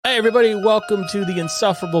Hey, everybody, welcome to the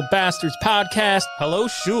Insufferable Bastards podcast. Hello,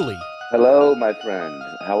 Shuli. Hello, my friend.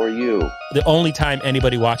 How are you? The only time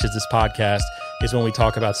anybody watches this podcast is when we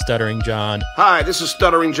talk about Stuttering John. Hi, this is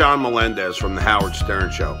Stuttering John Melendez from The Howard Stern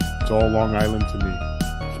Show. It's all Long Island to me.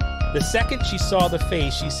 The second she saw the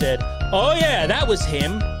face, she said, "Oh, yeah, that was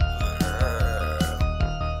him."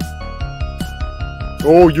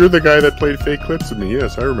 Oh, you're the guy that played fake clips of me.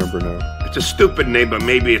 Yes, I remember now. It's a stupid name, but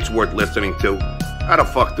maybe it's worth listening to. How the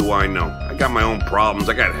fuck do I know? I got my own problems.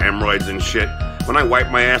 I got hemorrhoids and shit. When I wipe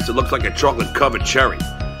my ass, it looks like a chocolate-covered cherry.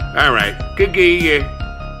 All right, giggy.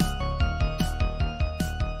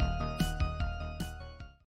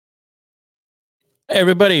 Hey,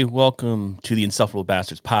 everybody, welcome to the Insufferable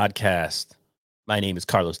Bastards podcast. My name is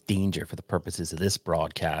Carlos Danger for the purposes of this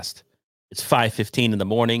broadcast. It's 5:15 in the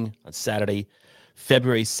morning on Saturday,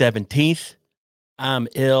 February 17th. I'm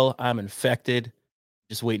ill. I'm infected.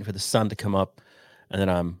 Just waiting for the sun to come up. And then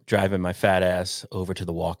I'm driving my fat ass over to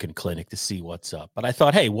the walk-in clinic to see what's up. But I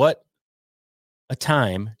thought, hey, what a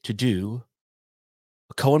time to do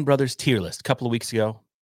a Coen Brothers tier list. A couple of weeks ago,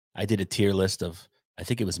 I did a tier list of, I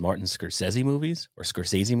think it was Martin Scorsese movies or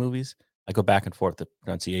Scorsese movies. I go back and forth the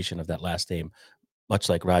pronunciation of that last name, much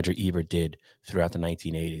like Roger Ebert did throughout the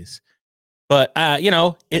 1980s. But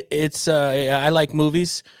it's I like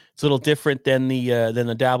movies. It's a little different than the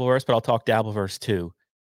Dabbleverse, but I'll talk Dabbleverse too.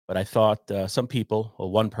 But I thought some people,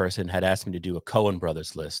 or one person, had asked me to do a Coen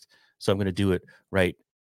Brothers list, so I'm going to do it right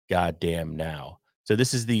goddamn now. So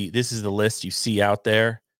this is the list you see out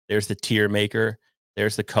there. There's the tier maker.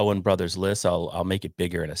 There's the Coen Brothers list. I'll make it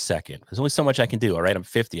bigger in a second. There's only so much I can do. All right, I'm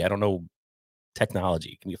 50. I don't know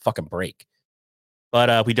technology. Give me a fucking break.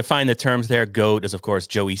 But we define the terms there. GOAT is, of course,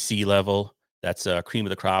 Joey C level. That's cream of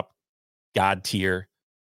the crop, God tier,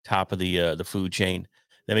 top of the food chain.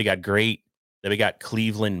 Then we got great. Then we got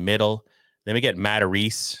Cleveland middle. Then we get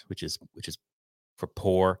Matarese, which is for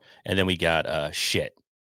poor. And then we got shit.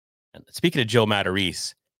 And speaking of Joe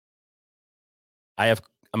Matarese,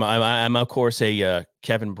 I'm of course a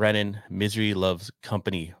Kevin Brennan Misery Loves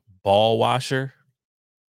Company ball washer.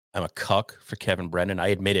 I'm a cuck for Kevin Brennan. I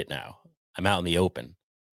admit it now. I'm out in the open.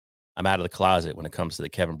 I'm out of the closet when it comes to the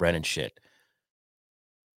Kevin Brennan shit.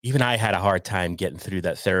 Even I had a hard time getting through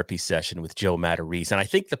that therapy session with Joe Matarese. And I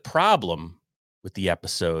think the problem with the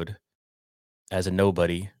episode, as a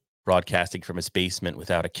nobody broadcasting from his basement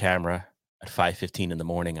without a camera at 5:15 in the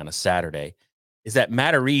morning on a Saturday, is that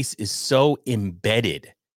Matarese is so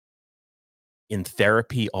embedded in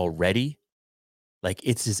therapy already. Like,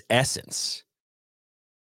 it's his essence.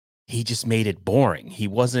 He just made it boring. He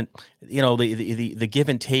wasn't, the give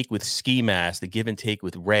and take with Ski Mask, the give and take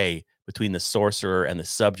with Ray between the sorcerer and the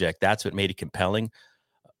subject. That's what made it compelling.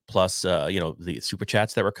 Plus, the super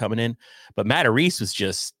chats that were coming in. But Matarese was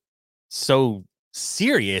just so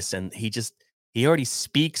serious, and he already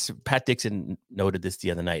speaks. Pat Dixon noted this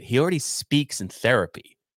the other night. He already speaks in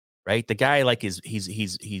therapy, right? The guy, like, he's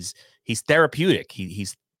therapeutic.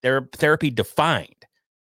 He's therapy defined.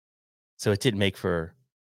 So it didn't make for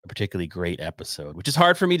a particularly great episode, which is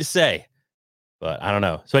hard for me to say, but I don't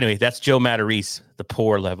know. So anyway, that's Joe Matarese, the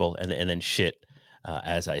poor level, and then shit,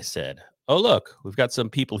 as I said. Oh, look, we've got some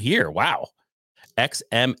people here. Wow.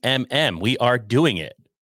 XMMM, we are doing it.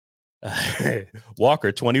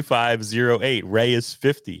 Walker 2508, Ray is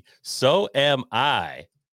 50. So am I.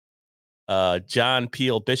 John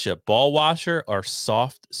Peel Bishop, ball washer or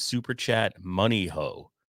soft super chat money hoe?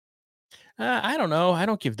 I don't know. I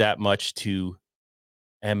don't give that much to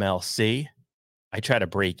MLC. I try to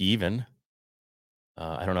break even.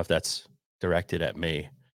 I don't know if that's directed at me,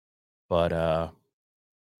 but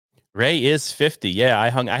Ray is 50. Yeah, I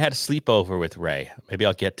had a sleepover with Ray. Maybe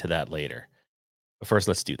I'll get to that later. But first,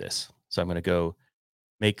 let's do this. So I'm going to go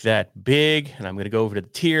make that big, and I'm going to go over to the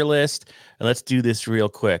tier list, and let's do this real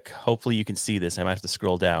quick. Hopefully you can see this. I might have to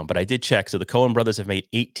scroll down, but I did check. So the Coen brothers have made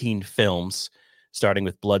 18 films, starting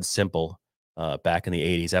with Blood Simple back in the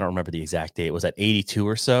 80s. I don't remember the exact date. Was that 82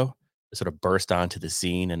 or so? They sort of burst onto the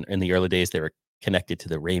scene, and in the early days, they were connected to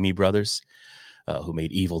the Raimi brothers, who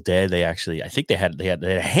made Evil Dead. I think they had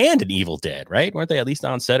a hand in Evil Dead, right? Weren't they at least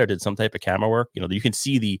on set or did some type of camera work? You can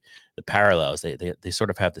see the parallels. They sort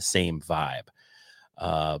of have the same vibe.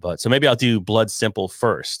 But so maybe I'll do Blood Simple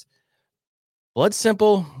first. Blood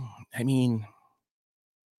Simple, I mean,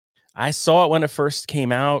 I saw it when it first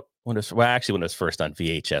came out. When it was first on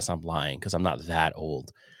VHS. I'm lying because I'm not that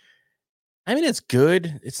old. I mean, it's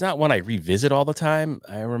good. It's not one I revisit all the time.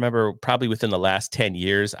 I remember probably within the last 10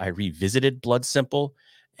 years, I revisited Blood Simple,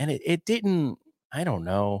 and it didn't, I don't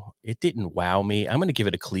know, it didn't wow me. I'm going to give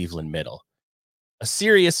it a Cleveland middle. A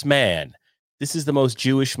Serious Man. This is the most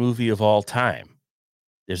Jewish movie of all time.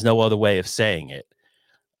 There's no other way of saying it.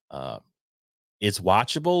 It's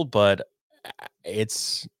watchable, but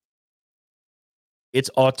it's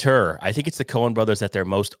auteur. I think it's the Coen brothers at their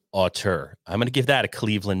most auteur. I'm going to give that a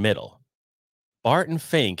Cleveland middle. Barton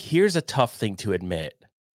Fink, here's a tough thing to admit.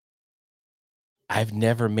 I've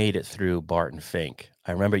never made it through Barton Fink.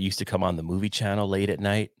 I remember it used to come on the movie channel late at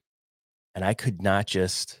night, and I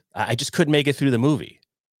just couldn't make it through the movie.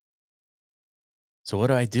 So what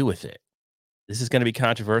do I do with it? This is going to be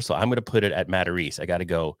controversial. I'm going to put it at Matarese. I got to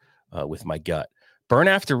go with my gut. Burn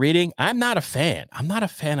After Reading, I'm not a fan. I'm not a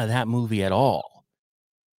fan of that movie at all.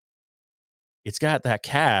 It's got that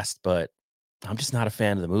cast, but I'm just not a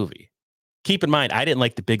fan of the movie. Keep in mind, I didn't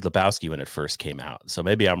like The Big Lebowski when it first came out, so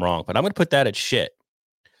maybe I'm wrong, but I'm going to put that at shit.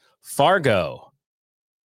 Fargo.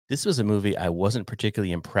 This was a movie I wasn't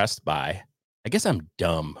particularly impressed by. I guess I'm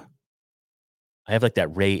dumb. I have like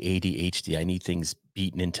that Ray ADHD. I need things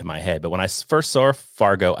beaten into my head. But when I first saw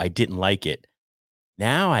Fargo, I didn't like it.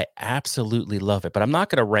 Now I absolutely love it, but I'm not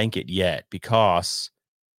going to rank it yet because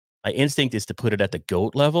my instinct is to put it at the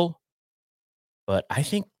GOAT level. But I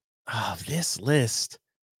think of this list,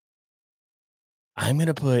 I'm going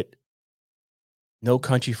to put No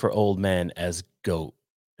Country for Old Men as GOAT,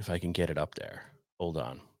 if I can get it up there. Hold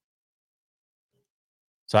on.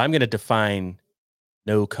 So I'm going to define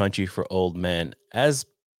No Country for Old Men as,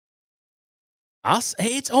 I'll say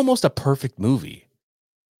it's almost a perfect movie.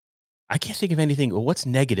 I can't think of anything. Well, what's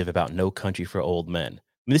negative about No Country for Old Men?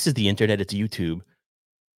 I mean, this is the internet. It's YouTube.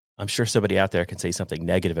 I'm sure somebody out there can say something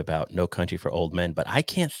negative about No Country for Old Men, but I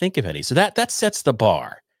can't think of any. So that sets the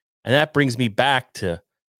bar. And that brings me back to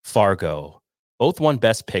Fargo. Both won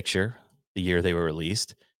Best Picture the year they were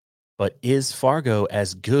released. But is Fargo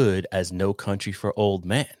as good as No Country for Old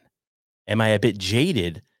Men? Am I a bit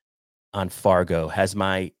jaded on Fargo? Has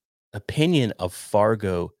my opinion of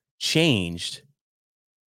Fargo changed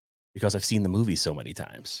because I've seen the movie so many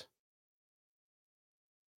times?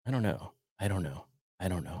 I don't know.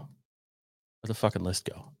 Where'd the fucking list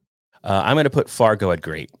go? I'm going to put Fargo at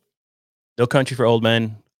great. No Country for Old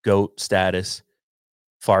Men, GOAT status.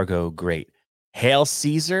 Fargo, great. Hail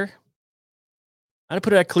Caesar, I'm going to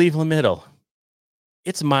put it at Cleveland middle.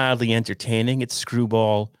 It's mildly entertaining. It's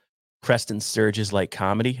screwball, Preston Sturges-like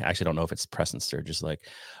comedy. I actually don't know if it's Preston Sturges-like.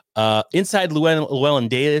 Inside Llewellyn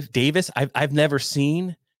Davis, I've never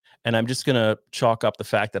seen, and I'm just going to chalk up the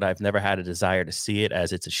fact that I've never had a desire to see it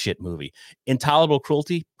as it's a shit movie. Intolerable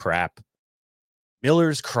Cruelty, crap.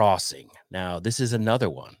 Miller's Crossing. Now, this is another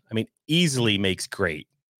one. I mean, easily makes great.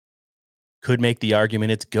 Could make the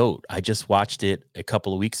argument it's GOAT. I just watched it a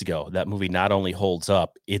couple of weeks ago. That movie not only holds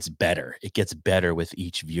up, it's better. It gets better with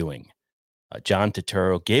each viewing. John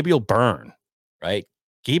Turturro, Gabriel Byrne, right?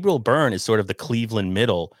 Gabriel Byrne is sort of the Cleveland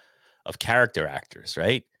middle of character actors,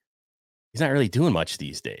 right? He's not really doing much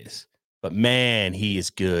these days. But man, he is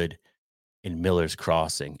good in Miller's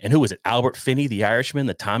Crossing. And who was it? Albert Finney, the Irishman,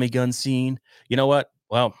 the Tommy gun scene. You know what?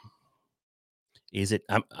 Well, is it?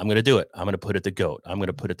 I'm going to do it. I'm going to put it the GOAT. I'm going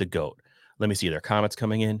to put it the GOAT. Let me see. There are comments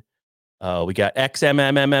coming in. We got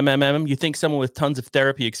XMMMMMM. You think someone with tons of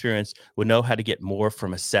therapy experience would know how to get more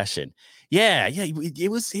from a session? Yeah. It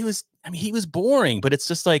was. I mean, he was boring, but it's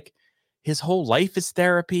just like his whole life is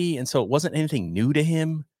therapy, and so it wasn't anything new to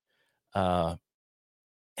him. And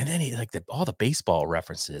then he all the baseball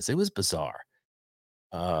references. It was bizarre.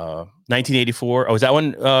 1984. Oh, is that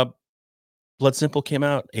when Blood Simple came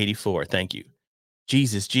out? 84. Thank you.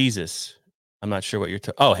 Jesus. I'm not sure what you're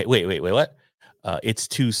talking. Oh, hey, wait. What? It's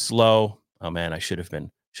too slow. Oh man, I should have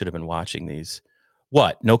been watching these.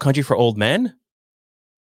 What? No Country for Old Men?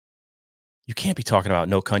 You can't be talking about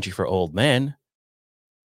No Country for Old Men.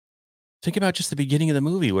 Think about just the beginning of the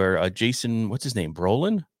movie where Jason, what's his name?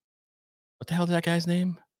 Brolin? What the hell is that guy's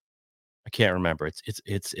name? I can't remember.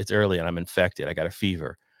 It's early and I'm infected. I got a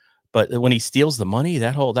fever. But when he steals the money,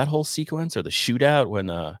 that whole sequence or the shootout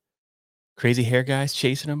when crazy hair guy's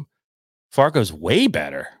chasing him, Fargo's way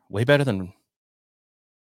better than.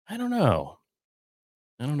 I don't know.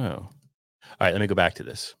 All right, let me go back to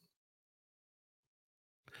this.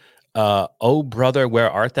 Oh Brother, Where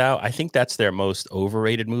Art Thou? I think that's their most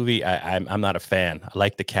overrated movie. I'm not a fan. I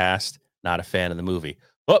like the cast, not a fan of the movie.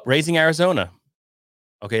 Oh, Raising Arizona.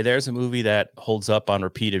 Okay, there's a movie that holds up on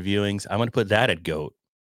repeated viewings. I'm going to put that at GOAT.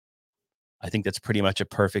 I think that's pretty much a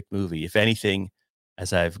perfect movie. If anything,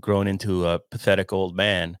 as I've grown into a pathetic old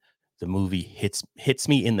man, the movie hits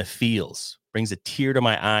me in the feels, brings a tear to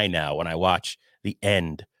my eye now when I watch the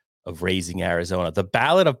end of Raising Arizona. The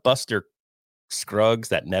Ballad of Buster Scruggs,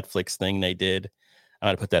 that Netflix thing they did. I'm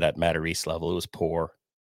going to put that at Matarese level. It was poor.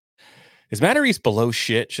 Is Matarese below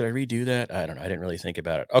shit? Should I redo that? I don't know. I didn't really think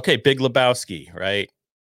about it. Okay, Big Lebowski, right?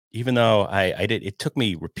 even though I did, it took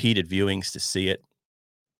me repeated viewings to see it.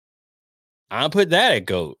 I'll put that at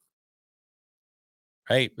GOAT.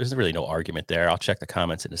 Right? There's really no argument there. I'll check the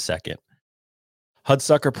comments in a second.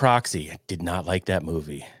 Hudsucker Proxy. I did not like that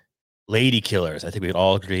movie. Lady Killers. I think we would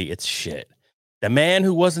all agree it's shit. The Man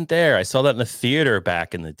Who Wasn't There. I saw that in the theater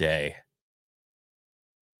back in the day.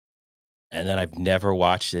 And then I've never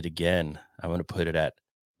watched it again. I'm going to put it at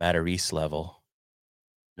Matarese level.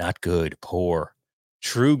 Not good. Poor.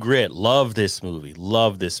 True Grit. Love this movie.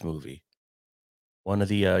 Love this movie. One of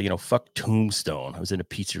the, fuck Tombstone. I was in a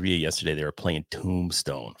pizzeria yesterday. They were playing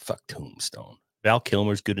Tombstone. Fuck Tombstone. Val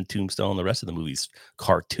Kilmer's good in Tombstone. The rest of the movie's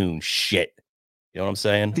cartoon shit. You know what I'm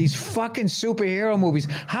saying? These fucking superhero movies.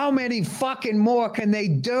 How many fucking more can they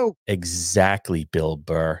do? Exactly, Bill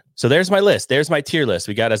Burr. So there's my list. There's my tier list.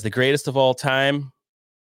 We got as the greatest of all time,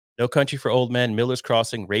 No Country for Old Men, Miller's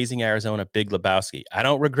Crossing, Raising Arizona, Big Lebowski. I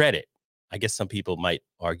don't regret it. I guess some people might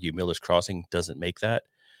argue Miller's Crossing doesn't make that.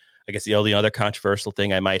 I guess the only other controversial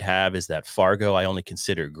thing I might have is that Fargo I only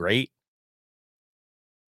consider great.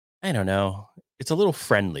 I don't know. It's a little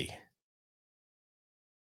friendly.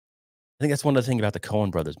 I think that's one of the things about the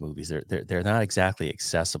Coen Brothers movies. They're not exactly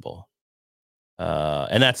accessible.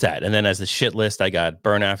 And that's that. And then as the shit list, I got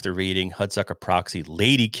Burn After Reading, Hudsucker Proxy,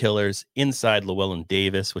 Lady Killers, Inside Llewellyn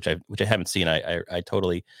Davis, which I haven't seen. I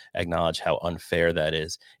totally acknowledge how unfair that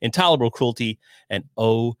is. Intolerable Cruelty, and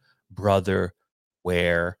Oh Brother,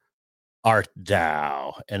 Where Art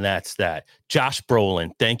Thou? And that's that. Josh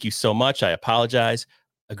Brolin, thank you so much. I apologize.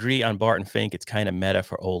 Agree on Barton Fink. It's kind of meta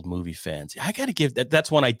for old movie fans. I got to give that's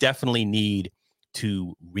one I definitely need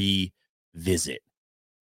to revisit.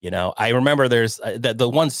 I remember there's the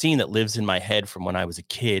one scene that lives in my head from when I was a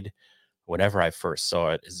kid, whenever I first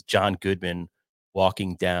saw it, is John Goodman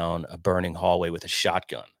walking down a burning hallway with a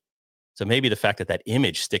shotgun. So maybe the fact that that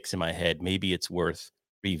image sticks in my head, maybe it's worth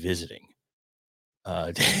revisiting.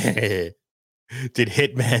 Did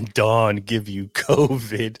Hitman Dawn give you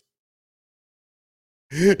COVID?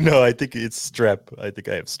 No, I think it's strep. I think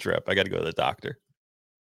I have strep. I got to go to the doctor.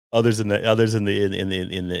 Others in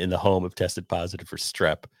the home have tested positive for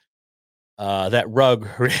strep. That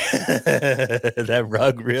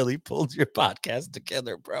rug really pulled your podcast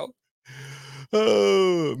together, bro.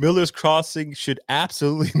 Oh, Miller's Crossing should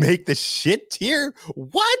absolutely make the shit tier.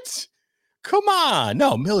 What? Come on.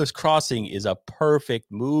 No, Miller's Crossing is a perfect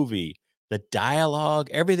movie. The dialogue,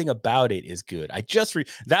 everything about it is good. I just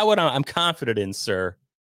that one I'm confident in, sir,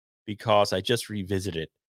 because I just revisited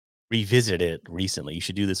it recently. You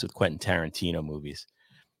should do this with Quentin Tarantino movies.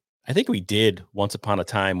 I think we did Once Upon a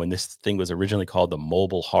Time when this thing was originally called the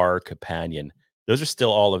Mobile Horror Companion. Those are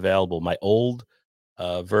still all available. My old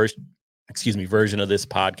version of this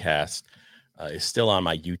podcast is still on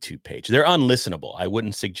my YouTube page. They're unlistenable. I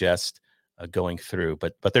wouldn't suggest going through,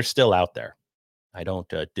 but they're still out there. I don't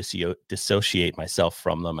dissociate myself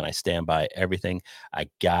from them, and I stand by everything I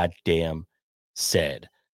goddamn said.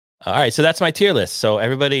 All right, so that's my tier list. So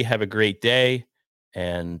everybody have a great day,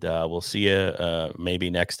 and we'll see you maybe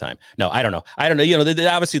next time. No, I don't know.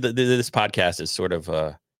 Obviously, this podcast is sort of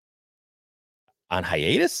on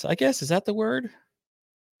hiatus, I guess. Is that the word?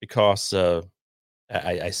 Because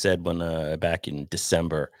I said when back in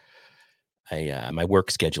December, my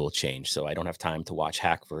work schedule changed, so I don't have time to watch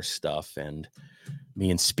Hackverse stuff. And me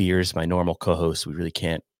and Spears, my normal co-host, we really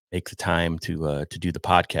can't make the time to do the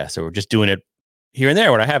podcast. So we're just doing it here and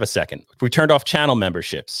there when I have a second. We turned off channel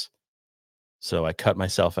memberships, so I cut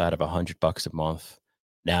myself out of $100 a month.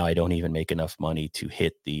 Now I don't even make enough money to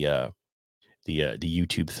hit the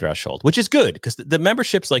YouTube threshold, which is good because the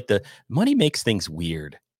memberships, like the money makes things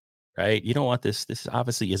weird, right? You don't want this. This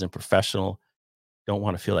obviously isn't professional. Don't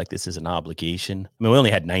want to feel like this is an obligation. I mean, we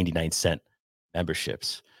only had 99-cent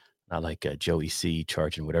memberships, not like Joey C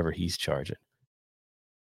charging whatever he's charging.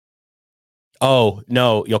 Oh,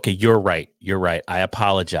 no. Okay, you're right. You're right. I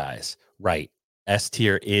apologize. Right. S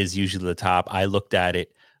tier is usually the top. I looked at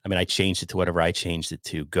it. I mean, I changed it to whatever I changed it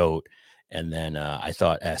to, GOAT. And then I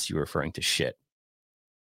thought S, you were referring to shit.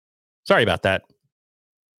 Sorry about that.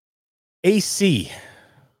 AC.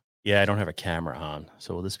 Yeah, I don't have a camera on.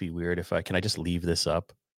 So will this be weird if can I just leave this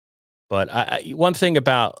up? But one thing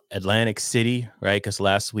about Atlantic City, right? Because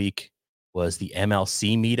last week was the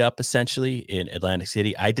MLC meetup essentially in Atlantic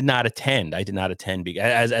City. I did not attend.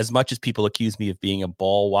 As much as people accuse me of being a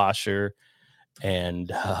ball washer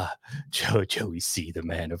and Joey C, the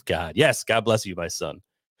man of God. Yes, God bless you, my son.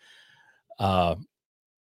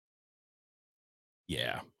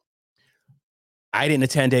 Yeah. I didn't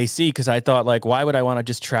attend AC because I thought, like, why would I want to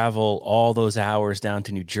just travel all those hours down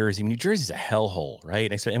to New Jersey? I mean, New Jersey's a hellhole,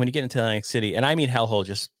 right? And when you get into Atlantic City, and I mean hellhole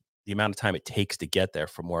just the amount of time it takes to get there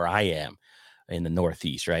from where I am in the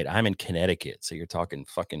Northeast, right? I'm in Connecticut. So you're talking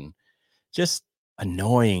fucking just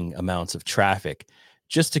annoying amounts of traffic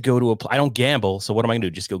just to go to I don't gamble. So what am I going to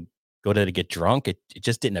do? Just go there to get drunk? It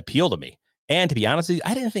just didn't appeal to me. And to be honest with you,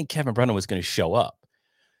 I didn't think Kevin Brennan was going to show up.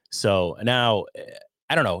 So now,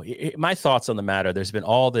 I don't know. My thoughts on the matter, there's been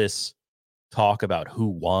all this talk about who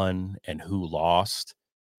won and who lost.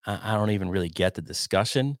 I don't even really get the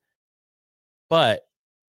discussion. But,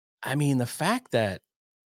 I mean, the fact that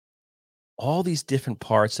all these different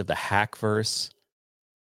parts of the Hackverse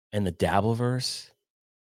and the Dabbleverse,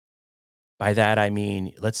 by that I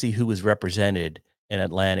mean, let's see who was represented in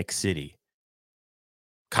Atlantic City.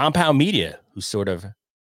 Compound Media, who's sort of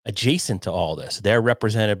adjacent to all this. They're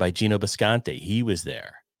represented by Gino Bisconte. He was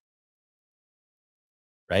there.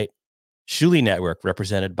 Right? Shuli Network,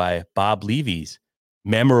 represented by Bob Levy's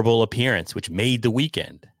memorable appearance, which made the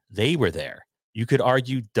weekend. They were there. You could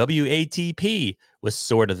argue WATP was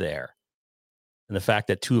sort of there. And the fact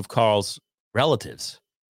that two of Carl's relatives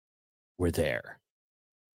were there.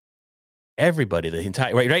 Everybody, the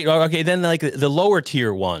entire right. Okay, then like the lower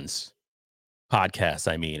tier ones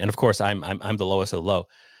podcasts, I mean. And of course, I'm the lowest of the low.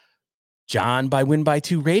 John by Win by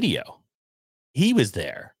Two Radio. He was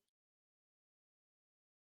there.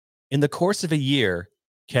 In the course of a year,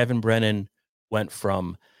 Kevin Brennan went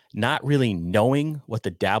from not really knowing what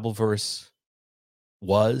the Dabbleverse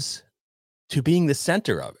was to being the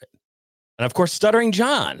center of it. And of course, Stuttering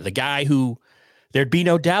John, the guy who there'd be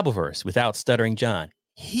no Dabbleverse without Stuttering John.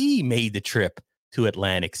 He made the trip to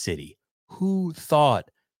Atlantic City. Who thought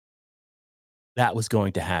that was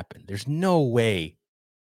going to happen? There's no way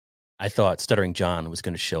I thought Stuttering John was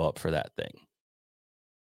going to show up for that thing.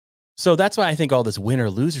 So that's why I think all this winner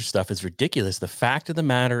loser stuff is ridiculous. The fact of the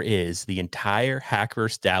matter is the entire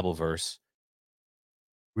Hackverse Dabbleverse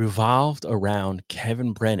revolved around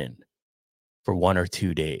Kevin Brennan for 1 or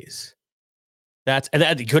 2 days. That's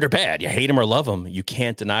good or bad. You hate him or love him. You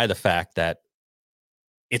can't deny the fact that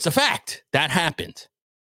it's a fact that happened.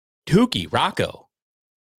 Tukey, Rocco,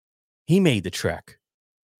 he made the trek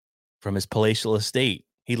from his palatial estate.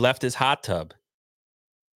 He left his hot tub,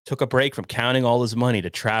 took a break from counting all his money to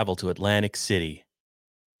travel to Atlantic City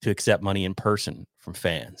to accept money in person from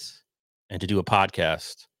fans and to do a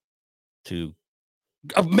podcast to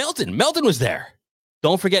Melton. Melton was there.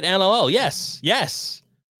 Don't forget NLL. Yes.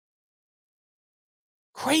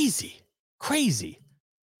 Crazy.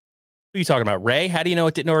 Who are you talking about, Ray? How do you know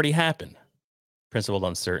it didn't already happen? Principled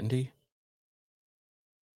uncertainty.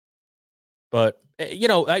 But, you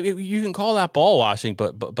can call that ball washing,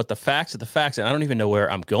 but the facts are the facts, and I don't even know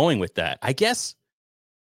where I'm going with that. I guess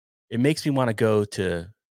it makes me want to go to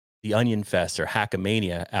the Onion Fest or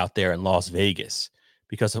Hackamania out there in Las Vegas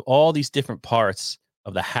because of all these different parts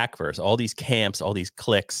of the Hackverse, all these camps, all these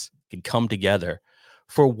cliques can come together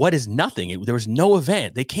for what is nothing. There was no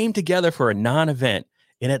event. They came together for a non-event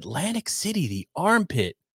in Atlantic City, the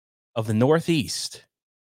armpit of the Northeast.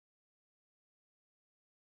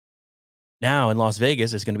 Now in Las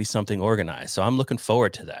Vegas, there's going to be something organized, so I'm looking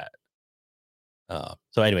forward to that.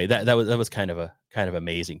 So anyway, that was kind of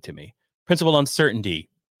amazing to me. Principal uncertainty.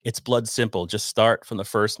 It's blood simple. Just start from the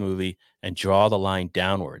first movie and draw the line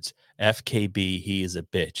downwards. FKB, he is a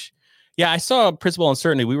bitch. Yeah, I saw Principal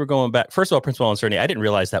Uncertainty. We were going back. First of all, Principal Uncertainty, I didn't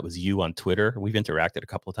realize that was you on Twitter. We've interacted a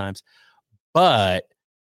couple of times, but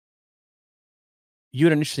you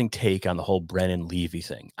had an interesting take on the whole Brennan Levy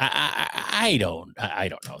thing. I don't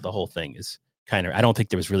know. The whole thing is kind of, I don't think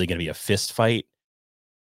there was really going to be a fist fight.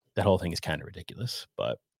 That whole thing is kind of ridiculous,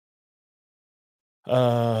 but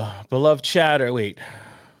beloved chatter. Wait,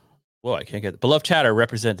 whoa, I can't get beloved chatter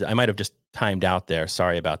represented. I might have just timed out there.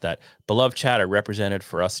 Sorry about that. Beloved chatter represented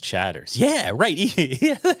for us chatters. Yeah, right.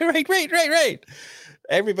 Yeah, right.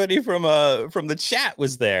 Everybody from the chat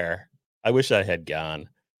was there. I wish I had gone.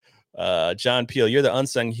 John Peel, you're the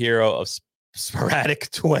unsung hero of sporadic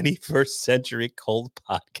 21st century cold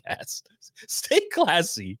podcast. Stay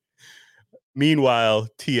classy. Meanwhile,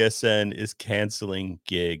 TSN is canceling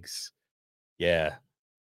gigs. Yeah.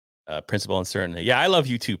 Principal Uncertainty. Yeah, I love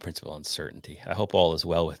you too, Principal Uncertainty. I hope all is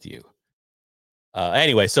well with you.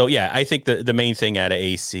 Anyway, so yeah, I think the main thing out of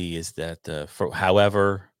AC is that for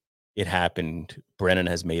however it happened, Brennan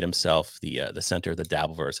has made himself the center of the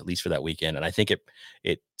Dabbleverse, at least for that weekend. And I think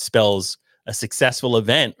it spells a successful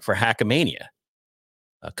event for Hackamania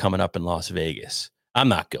coming up in Las Vegas. I'm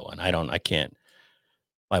not going. I can't.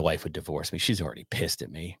 My wife would divorce me. She's already pissed at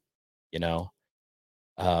me,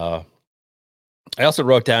 I also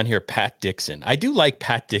wrote down here Pat Dixon. I do like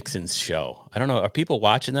Pat Dixon's show. I don't know. Are people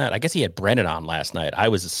watching that? I guess he had Brennan on last night. I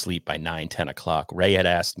was asleep by 9, 10 o'clock. Ray had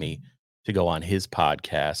asked me to go on his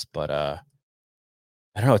podcast, but I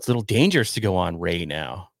don't know. It's a little dangerous to go on Ray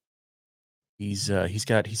now. He's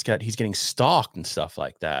getting stalked and stuff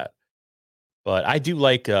like that. But I do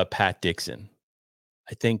like Pat Dixon.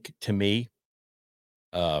 I think to me,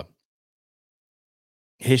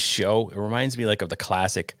 his show, it reminds me like of the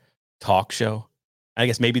classic talk show. I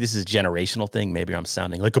guess maybe this is a generational thing. Maybe I'm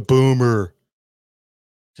sounding like a boomer.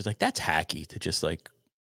 Just like that's hacky to just like,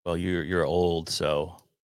 well, you're old, so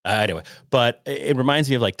anyway. But it reminds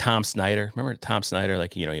me of like Tom Snyder. Remember Tom Snyder?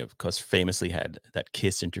 Like he of course famously had that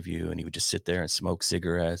Kiss interview, and he would just sit there and smoke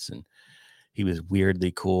cigarettes, and he was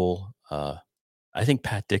weirdly cool. I think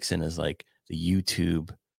Pat Dixon is like the YouTube.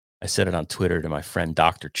 I said it on Twitter to my friend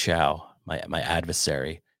Dr. Chow, my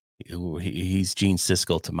adversary. He's Gene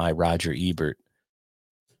Siskel to my Roger Ebert.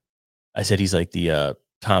 I said he's like the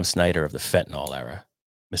Tom Snyder of the fentanyl era,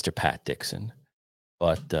 Mr. Pat Dixon.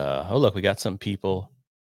 But oh look, we got some people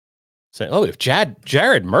saying, oh, if Jared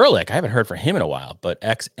Merlick, I haven't heard from him in a while. But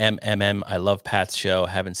XMMM, I love Pat's show.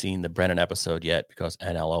 Haven't seen the Brennan episode yet because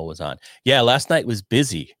NLO was on. Yeah, last night was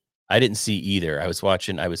busy. I didn't see either. I was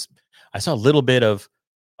watching. I saw a little bit of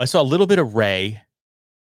Ray.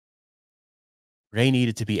 Ray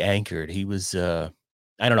needed to be anchored. He was, I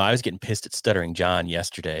don't know. I was getting pissed at Stuttering John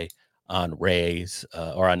yesterday on Ray's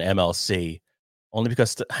or on MLC, only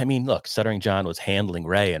because look, Stuttering John was handling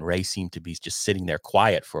Ray, and Ray seemed to be just sitting there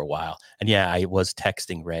quiet for a while. And yeah, I was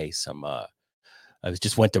texting Ray some.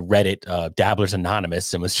 Just went to Reddit, Dabblers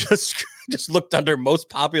Anonymous, and was just looked under most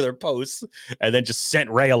popular posts, and then just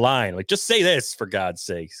sent Ray a line like, just say this for God's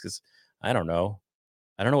sakes, because I don't know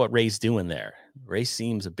what Ray's doing there. Ray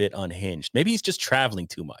seems a bit unhinged. Maybe he's just traveling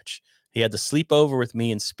too much. He had the sleepover with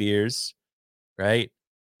me and Spears, right?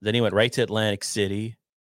 Then he went right to Atlantic City.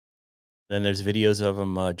 Then there's videos of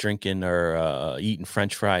him drinking or eating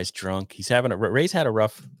French fries drunk. Ray's had a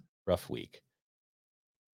rough week.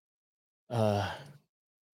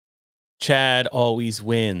 Chad always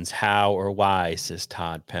wins. How or why, says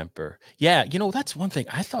Todd Pemper. Yeah, that's one thing.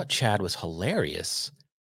 I thought Chad was hilarious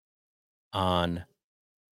on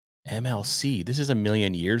MLC. This is a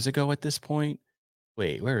million years ago at this point.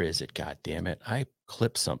 Wait, where is it? God damn it. I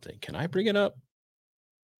clipped something. Can I bring it up?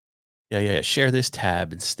 Yeah. Share this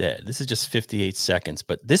tab instead. This is just 58 seconds,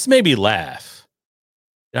 but this made me laugh.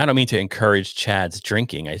 I don't mean to encourage Chad's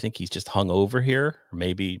drinking. I think he's just hung over here. Or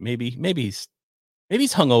maybe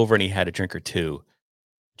he's hung over and he had a drink or two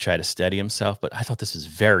to try to steady himself. But I thought this was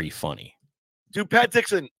very funny. Dude, Pat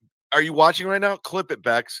Dixon, are you watching right now? Clip it,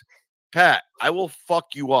 Bex. Pat, I will fuck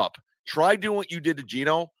you up. Try doing what you did to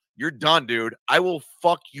Gino. You're done, dude. I will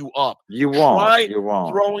fuck you up. You won't. Try you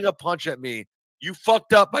won't. Throwing a punch at me. You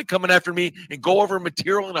fucked up by coming after me and go over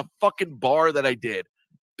material in a fucking bar that I did.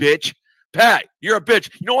 Bitch. Pat, you're a bitch.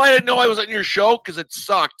 You know why I didn't know I was on your show? Because it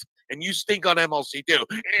sucked. And you stink on MLC too.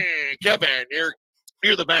 Kevin,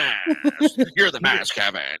 you're the best. You're the best,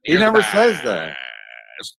 Kevin. He never says that.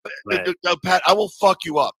 Right. No, Pat, I will fuck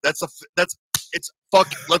you up. It's fuck.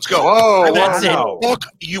 Let's go. Whoa, that's wow. it. Fuck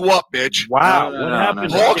you up, bitch. Wow. No, What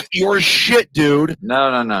happened? Fuck your shit, dude. No.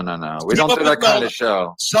 We don't do that kind of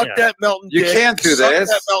show. Suck that Melton dick. You can't do Suck this.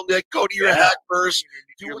 that Melton dick. Go to your Hackverse.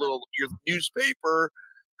 Do your newspaper.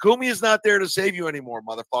 Kumi is not there to save you anymore,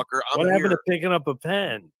 motherfucker. What happened to picking up a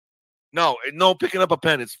pen? No, picking up a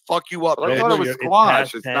pen. It's fuck you up. But I thought it was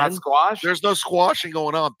squash. It's not squash. There's no squashing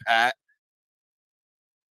going on, Pat.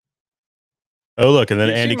 Oh, look, and then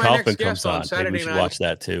You see Andy my Kaufman next comes guest on on. Maybe Saturday we should night. watch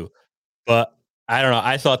that too. But I don't know.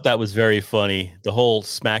 I thought that was very funny. The whole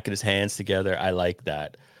smacking his hands together. I like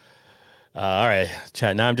that. All right,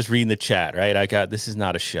 chat. Now I'm just reading the chat, right? This is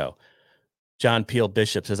not a show. John Peel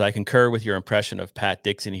Bishop says, I concur with your impression of Pat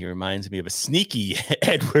Dixon. He reminds me of a sneaky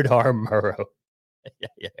Edward R. Murrow.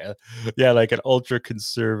 Yeah, like an ultra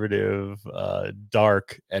conservative,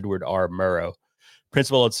 dark Edward R. Murrow.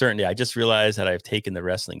 Principle uncertainty. I just realized that I've taken the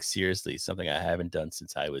wrestling seriously, something I haven't done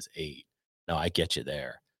since I was 8. No, I get you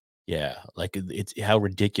there. Yeah, like it's how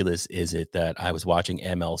ridiculous is it that I was watching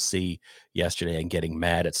MLC yesterday and getting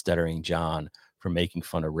mad at Stuttering John for making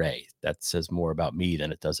fun of Ray? That says more about me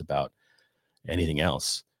than it does about anything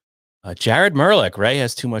else. Jared Merlick, Ray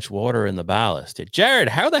has too much water in the ballast. Jared,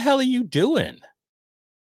 how the hell are you doing?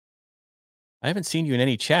 I haven't seen you in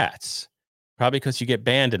any chats. Probably because you get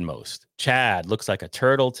banned in most. Chad looks like a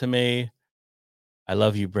turtle to me. I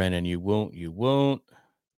love you, Brennan. You won't.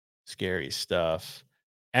 Scary stuff.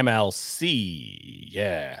 MLC.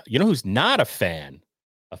 Yeah. You know who's not a fan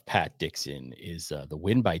of Pat Dixon is the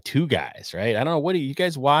Win by 2 guys, right? I don't know. What do you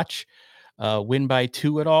guys watch Win by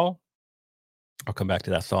 2 at all? I'll come back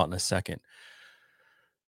to that thought in a second.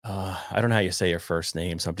 I don't know how you say your first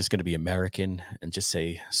name, so I'm just going to be American and just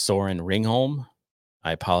say Soren Ringholm.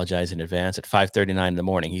 I apologize in advance. At 5:39 in the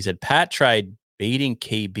morning, he said Pat tried baiting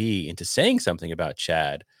KB into saying something about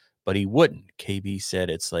Chad, but he wouldn't. KB said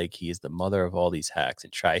it's like he is the mother of all these hacks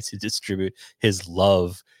and tries to distribute his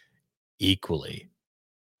love equally.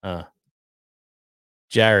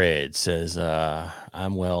 Jared says,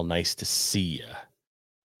 I'm well, nice to see ya.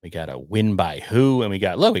 We got a win by who, and we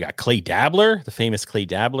got Clay Dabbler, the famous Clay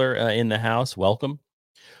Dabbler in the house. Welcome.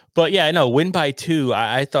 But yeah, no, win by 2.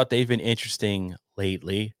 I thought they've been interesting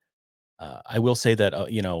lately. I will say that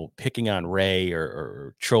picking on Ray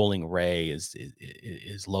or trolling Ray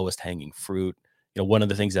is lowest hanging fruit. One of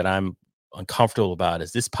the things that I'm uncomfortable about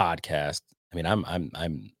is this podcast. I mean,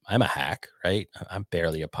 I'm a hack, right? I'm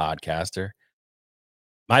barely a podcaster.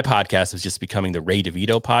 My podcast was just becoming the Ray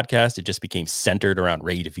DeVito podcast. It just became centered around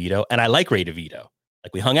Ray DeVito, and I like Ray DeVito.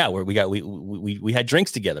 Like, we hung out where we had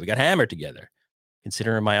drinks together. We got hammered together.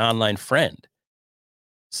 Consider him my online friend.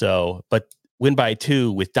 So, but win by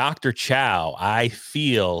 2 with Dr. Chow. I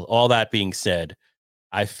feel, all that being said,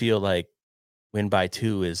 I feel like win by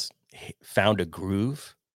 2 is found a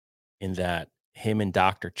groove in that him and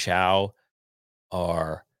Dr. Chow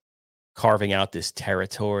are carving out this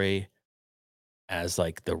territory as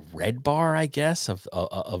like the red bar, I guess, of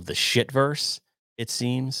the shitverse. It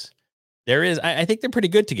seems there is. I think they're pretty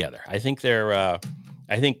good together. I think they're.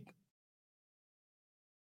 I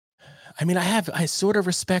sort of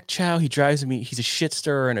respect Chow. He drives me. He's a shit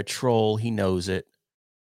stirrer and a troll. He knows it.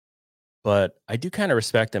 But I do kind of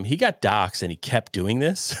respect him. He got doxxed and he kept doing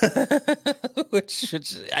this, which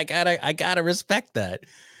I gotta respect that.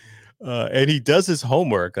 And he does his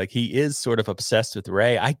homework. Like, he is sort of obsessed with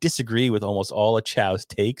Ray. I disagree with almost all of Chow's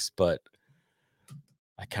takes, but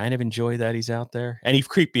I kind of enjoy that he's out there. And he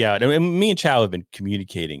creeped me out. And me and Chow have been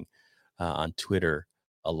communicating on Twitter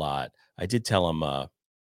a lot. I did tell him,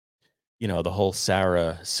 the whole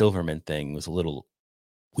Sarah Silverman thing was a little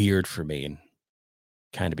weird for me and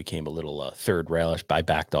kind of became a little third railish. I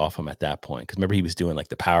backed off him at that point because remember he was doing like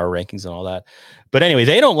the power rankings and all that. But anyway,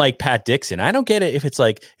 they don't like Pat Dixon. I don't get it if it's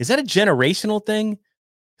like, is that a generational thing?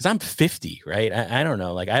 Because I'm 50, right? I don't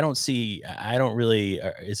know. Like, I don't really.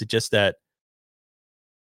 Is it just that?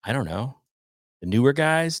 I don't know. The younger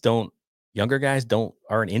guys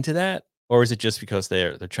aren't into that, or is it just because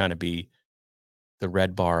they're trying to be the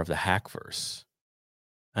red bar of the Hackverse?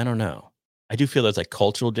 I don't know. I do feel there's like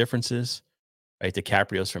cultural differences. Right,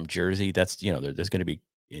 DiCaprio's from Jersey. That's there's going to be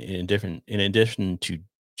in addition to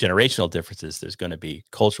generational differences, there's going to be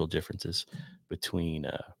cultural differences between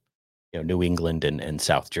New England and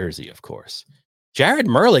South Jersey, of course. Jared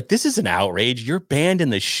Merlick, this is an outrage. You're banned in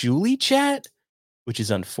the Shuli chat, which is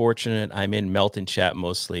unfortunate. I'm in Melton chat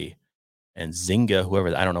mostly, and Zynga,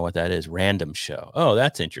 whoever, I don't know what that is. Random show. Oh,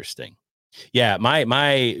 that's interesting. Yeah,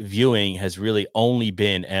 my viewing has really only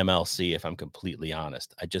been MLC. If I'm completely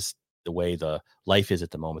honest, the way the life is at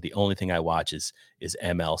the moment, the only thing I watch is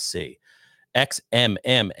MLC.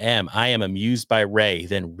 XMMM. I am amused by Ray,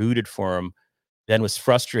 then rooted for him, then was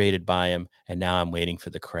frustrated by him, and now I'm waiting for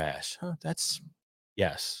the crash.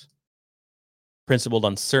 Yes. Principled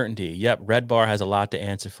uncertainty. Yep, Red Bar has a lot to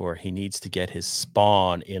answer for. He needs to get his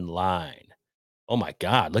spawn in line. Oh my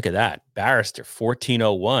God, look at that. Barrister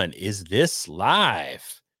 1401. Is this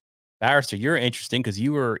live? Barrister, you're interesting because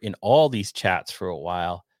you were in all these chats for a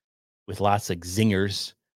while with lots of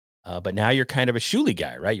zingers. But now you're kind of a Shuli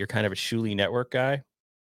guy, right? You're kind of a Shuli network guy.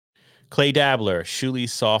 Clay Dabbler, Shuli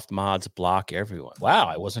soft mods block everyone. Wow,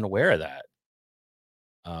 I wasn't aware of that.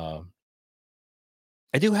 I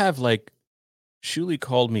do have like, Shuli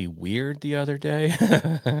called me weird the other day.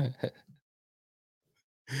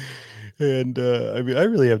 And I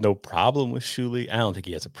really have no problem with Shuli. I don't think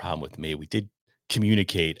he has a problem with me. We did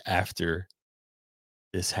communicate after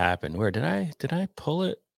this happened. Where did I pull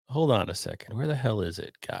it? Hold on a second. Where the hell is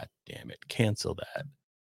it? God damn it. Cancel that.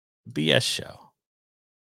 BS show.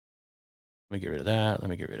 Let me get rid of that.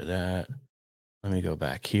 Let me go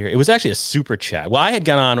back here. It was actually a super chat. Well, I had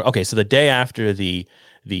gone on. Okay, so the day after the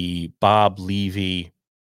Bob Levy,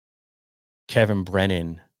 Kevin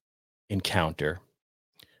Brennan encounter,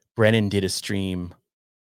 Brennan did a stream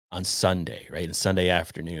on Sunday, right? On Sunday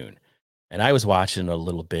afternoon. And I was watching a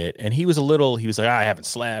little bit, and he was like, I haven't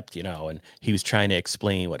slept, and he was trying to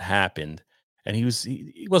explain what happened. And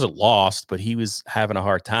he wasn't lost, but he was having a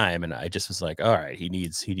hard time. And I just was like, all right, he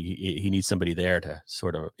needs somebody there to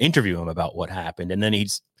sort of interview him about what happened. And then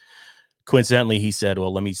coincidentally, he said,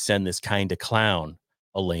 well, let me send this kind of clown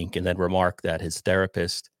a link, and then remark that his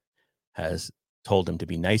therapist has told him to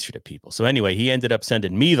be nicer to people. So anyway, he ended up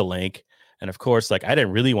sending me the link. And of course, like, I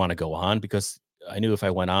didn't really want to go on because I knew if I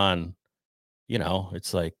went on,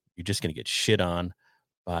 it's like you're just gonna get shit on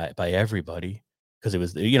by everybody because it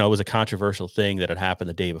was it was a controversial thing that had happened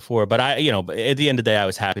the day before. But but at the end of the day, I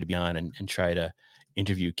was happy to be on and try to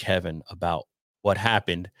interview Kevin about what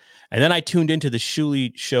happened. And then I tuned into the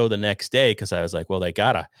Shuli show the next day because I was like, well, they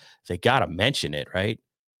gotta mention it, right?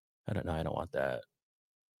 I don't know. I don't want that.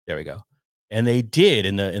 There we go. And they did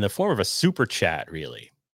in the form of a super chat,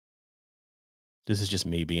 really. This is just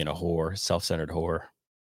me being a whore, self-centered whore.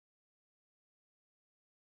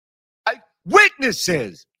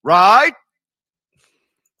 Witnesses, right?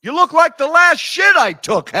 You look like the last shit I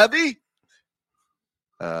took, Heavy.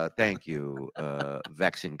 Thank you,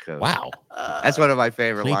 Vexing Coach. Wow. That's one of my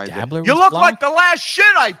favorite Clay lines. Dabbler You was look blocked? like the last shit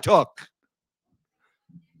I took.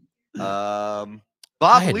 I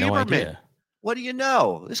Bob had no Lieberman. idea. What do you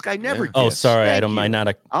know? This guy never Oh, gifts. sorry. I Thank don't you. mind.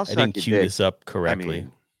 I I'll suck didn't your cue dick. this up I correctly.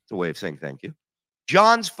 mean, it's a way of saying thank you.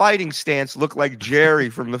 John's fighting stance looked like Jerry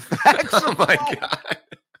from the Facts. Oh my God.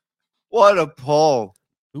 What a pull.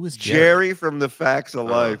 Who was Jerry from the Facts of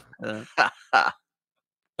Life.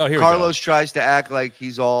 Oh, here Carlos tries to act like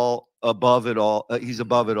he's all above it all. He's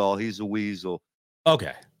above it all. He's a weasel.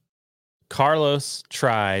 Okay. Carlos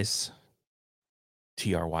tries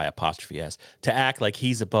TRY''S to act like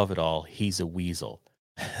he's above it all. He's a weasel.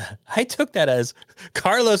 I took that as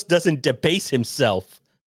Carlos doesn't debase himself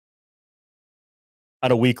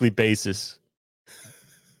on a weekly basis.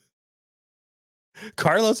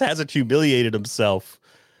 Carlos hasn't humiliated himself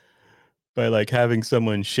by like having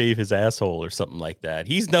someone shave his asshole or something like that.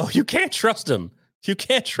 You can't trust him. You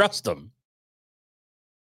can't trust him.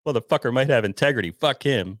 Motherfucker might have integrity. Fuck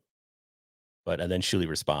him. And then Shuli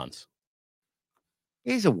responds.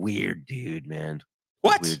 He's a weird dude, man.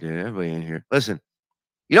 What? Weird dude. Everybody in here. Listen,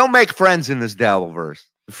 you don't make friends in this Dabbleverse.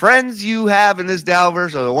 The friends you have in this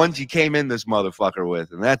Dabbleverse are the ones you came in this motherfucker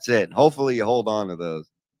with, and that's it. Hopefully you hold on to those.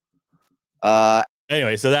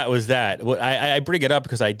 Anyway, so that was that. I bring it up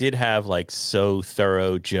because I did have like So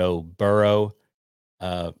Thorough Joe Burrow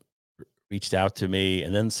reached out to me,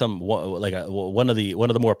 and then one of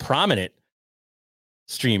the more prominent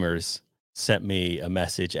streamers sent me a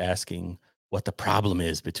message asking what the problem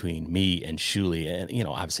is between me and Shuli. And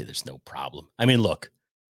obviously there's no problem. I mean, look,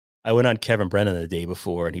 I went on Kevin Brennan the day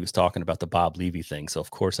before and he was talking about the Bob Levy thing, so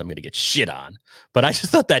of course I'm going to get shit on. But I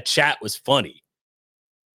just thought that chat was funny.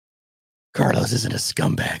 Carlos isn't a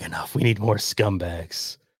scumbag enough. We need more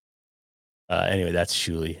scumbags. Anyway, that's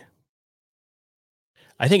Shuli.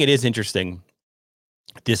 I think it is interesting.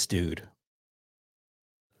 This dude.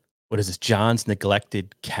 What is this? John's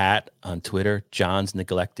Neglected Cat on Twitter. John's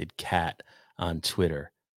Neglected Cat on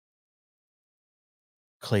Twitter.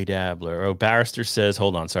 Clay Dabbler. Oh, Barrister says,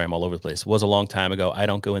 hold on. Sorry, I'm all over the place. It was a long time ago. I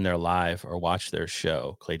don't go in there live or watch their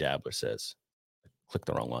show. Clay Dabbler says. Click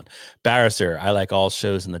the wrong one. Barrister, I like all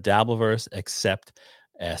shows in the Dabbleverse except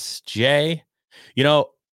SJ.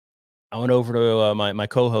 I went over to my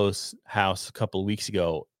co-host's house a couple of weeks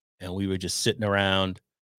ago, and we were just sitting around,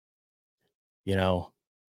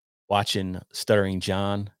 watching Stuttering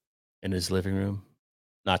John in his living room.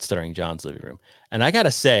 Not Stuttering John's living room. And I got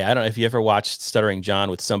to say, I don't know if you ever watched Stuttering John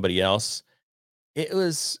with somebody else. It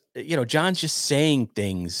was, John's just saying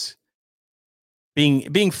things,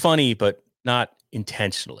 being funny, but not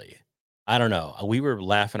intentionally. I don't know. We were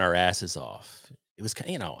laughing our asses off. It was,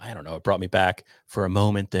 I don't know. It brought me back for a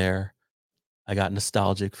moment there. I got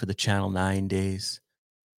nostalgic for the Channel 9 days.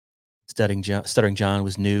 Stuttering John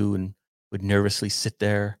was new and would nervously sit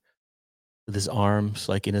there with his arms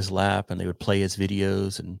like in his lap, and they would play his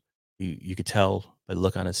videos, and you could tell by the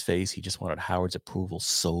look on his face he just wanted Howard's approval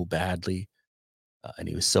so badly, and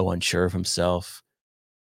he was so unsure of himself.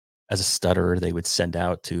 As a stutterer, they would send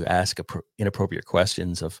out to ask inappropriate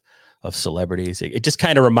questions of celebrities. It just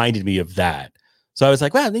kind of reminded me of that. So I was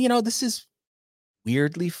like, well, this is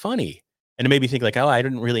weirdly funny. And it made me think like, oh, I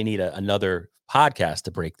didn't really need another podcast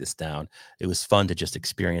to break this down. It was fun to just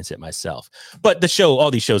experience it myself. But all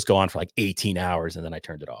these shows go on for like 18 hours, and then I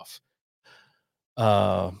turned it off.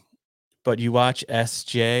 But you watch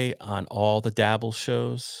SJ on all the Dabble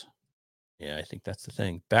shows? Yeah, I think that's the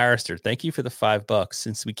thing. Barrister, thank you for the $5.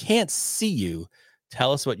 Since we can't see you,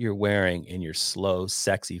 tell us what you're wearing in your slow,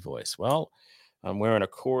 sexy voice. Well, I'm wearing a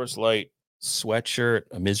Coors Light sweatshirt,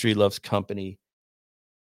 a Misery Loves Company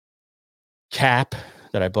cap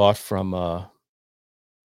that I bought from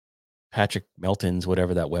Patrick Melton's,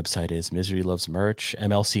 whatever that website is. Misery Loves Merch,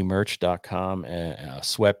 mlcmerch.com, and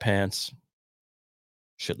sweatpants,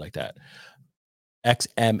 shit like that.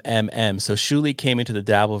 XMMM. So Shuli came into the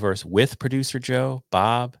Dabbleverse with producer Joe,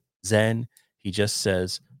 Bob, Zen. He just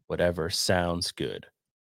says whatever sounds good.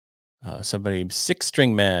 Somebody, Six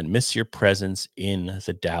String Man, miss your presence in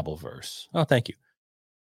the Dabbleverse. Oh, thank you.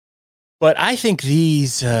 But I think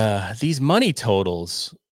these money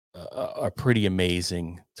totals are pretty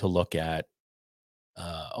amazing to look at,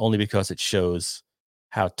 only because it shows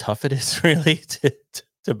how tough it is really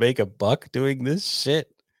to make a buck doing this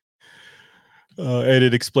shit. And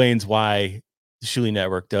it explains why the Shuli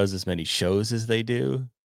Network does as many shows as they do.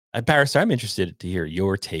 Barrister, I'm interested to hear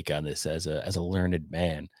your take on this as a learned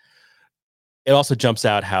man. It also jumps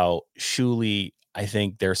out how Shuli, I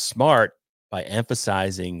think they're smart by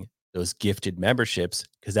emphasizing those gifted memberships,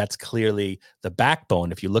 because that's clearly the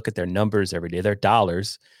backbone. If you look at their numbers every day, their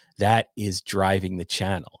dollars, that is driving the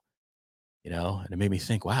channel, and it made me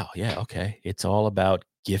think, wow, yeah, okay. It's all about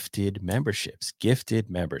gifted memberships.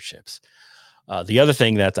 The other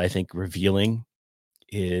thing that's, I think, revealing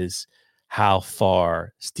is how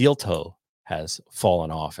far Steel Toe has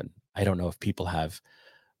fallen off. And I don't know if people have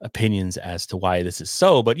opinions as to why this is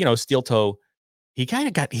so, but Steel Toe, he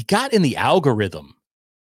got in the algorithm,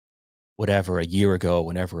 whatever, a year ago,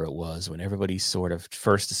 whenever it was, when everybody sort of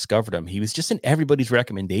first discovered him. He was just in everybody's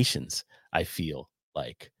recommendations, I feel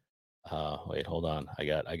like. Wait, hold on. I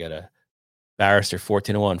got a Barrister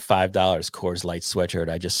 1401, $5 Coors Light sweatshirt.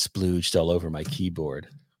 I just splooged all over my keyboard.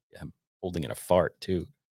 I'm holding in a fart too.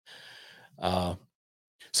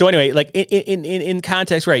 So anyway, like in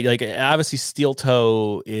context, right? Like obviously Steel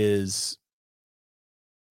Toe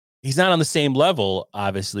he's not on the same level,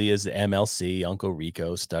 obviously, as the MLC, Uncle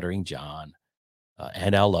Rico, Stuttering John,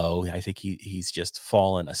 NLO. I think he's just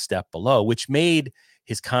fallen a step below, which made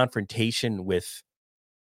his confrontation with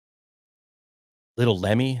Little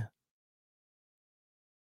Lemmi,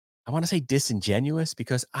 I want to say disingenuous,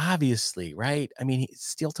 because obviously, right? I mean,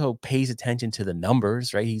 Steel Toe pays attention to the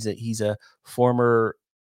numbers, right? He's a former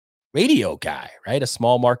radio guy, right? A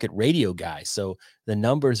small market radio guy. So the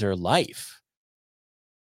numbers are life.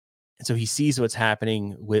 And so he sees what's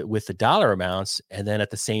happening with the dollar amounts. And then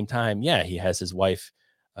at the same time, yeah, he has his wife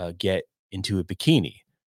get into a bikini.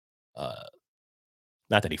 Not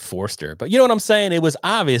that he forced her, but you know what I'm saying? It was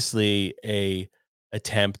obviously a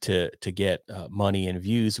attempt to get money and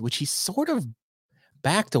views, which he sort of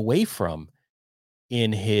backed away from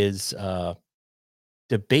in his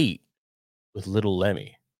debate with Little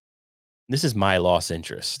Lemmi. This is my lost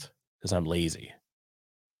interest because I'm lazy.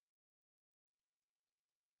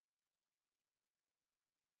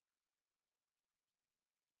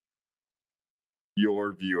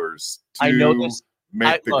 Your viewers to I know this.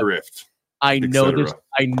 make the grift. I know this.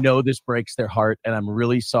 I know this breaks their heart, and I'm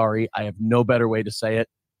really sorry. I have no better way to say it.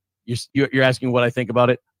 You're asking what I think about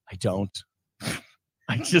it. I don't.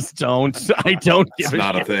 I just don't. I don't give It's a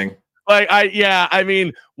not shit. a thing. Like yeah. I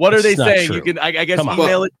mean, what are they saying? True. You can. I guess Come on.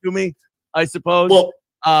 email it to me. I suppose. Well,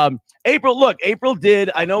 April. Look, April did.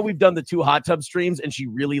 I know we've done the 2 hot tub streams, and she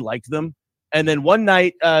really liked them. And then one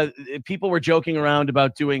night, people were joking around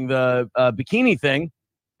about doing the bikini thing,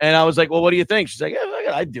 and I was like, "Well, what do you think?" She's like,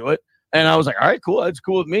 "Yeah, I'd do it." And I was like, "All right, cool. That's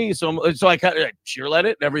cool with me." So I kind of cheerlead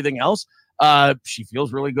it and everything else. She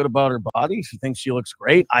feels really good about her body. She thinks she looks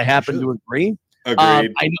great. I happen to agree.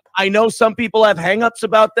 agreed. I know some people have hangups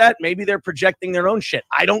about that. Maybe they're projecting their own shit.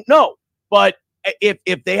 I don't know. But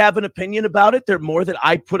if they have an opinion about it, they're more than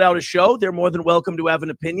I put out a show. They're more than welcome to have an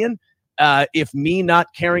opinion. If me not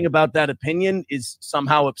caring about that opinion is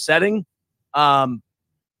somehow upsetting,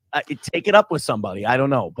 take it up with somebody. I don't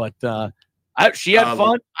know. But she had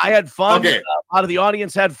fun. I had fun. Okay. A lot of the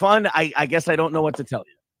audience had fun. I guess I don't know what to tell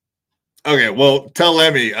you. Okay, well, tell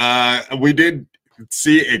Lemmi. We did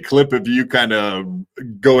see a clip of you kind of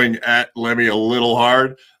going at Lemmi a little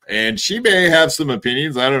hard, and she may have some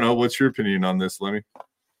opinions. I don't know. What's your opinion on this, Lemmi?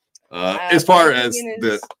 As far as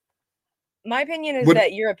my opinion is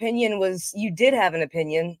that your opinion was you did have an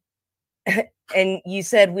opinion, and you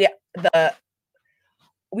said we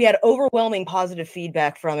had overwhelming positive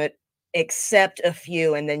feedback from it, except a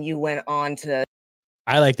few, and then you went on to.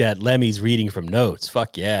 I like that Lemmy's reading from notes.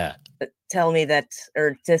 Fuck yeah. Tell me that,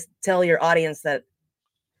 or just tell your audience that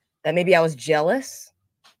maybe I was jealous.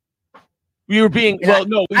 We were being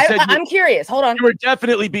no. I'm curious. Hold on. You were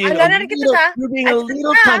definitely being. You were being a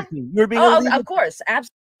little country. You were being. Of course,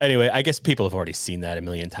 absolutely. Anyway, I guess people have already seen that a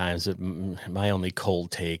million times. My only cold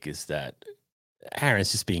take is that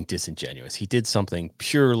Aaron's just being disingenuous. He did something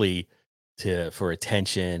purely for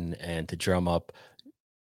attention and to drum up,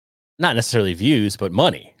 not necessarily views, but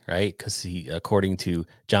money, right? Because he, according to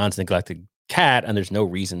John's neglected cat, and there's no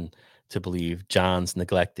reason to believe John's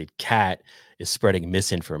neglected cat is spreading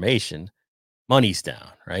misinformation, money's down,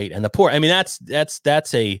 right? And the poor, I mean, that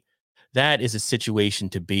is a situation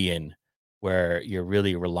to be in where you're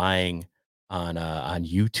really relying on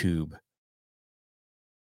YouTube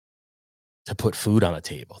to put food on the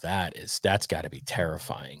table. That's got to be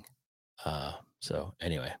terrifying. So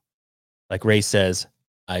anyway, like Ray says,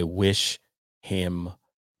 I wish him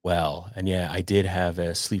well. And yeah, I did have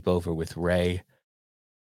a sleepover with Ray.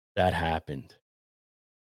 That happened.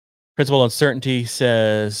 Principal Uncertainty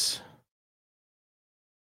says,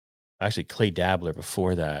 actually Clay Dabbler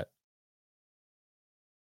before that.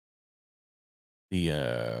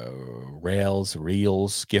 The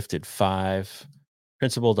Reels gifted 5.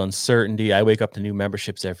 Principled Uncertainty. I wake up to new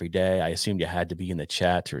memberships every day. I assumed you had to be in the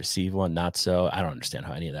chat to receive one. Not so. I don't understand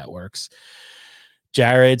how any of that works.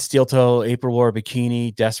 Jared, Steel Toe, April War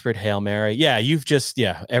Bikini, Desperate, Hail Mary. Yeah, you've just,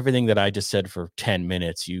 everything that I just said for 10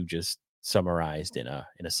 minutes, you just summarized in a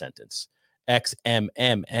sentence.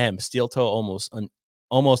 XMMM, Steel Toe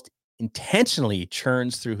almost intentionally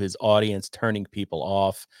churns through his audience, turning people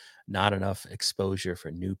off. Not enough exposure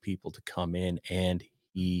for new people to come in, and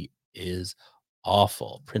he is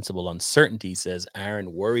awful. Principal Uncertainty says,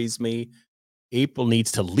 Aaron worries me. April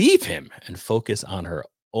needs to leave him and focus on her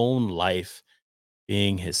own life.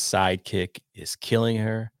 Being his sidekick is killing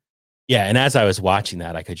her. Yeah, and as I was watching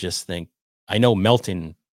that, I could just think, I know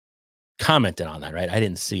Melton commented on that, right? I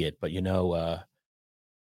didn't see it, but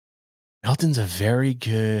Melton's a very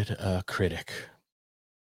good critic.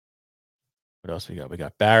 What else we got? We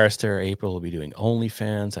got Barrister. April will be doing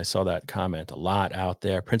OnlyFans. I saw that comment a lot out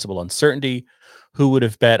there. Principal Uncertainty. Who would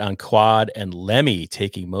have bet on Quad and Lemmi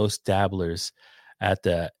taking most dabblers at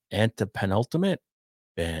the antepenultimate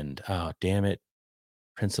bend? Oh, damn it.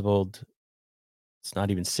 Principled. It's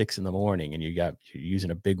not even 6 a.m. and you're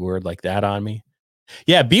using a big word like that on me.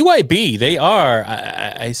 Yeah, BYB, they are.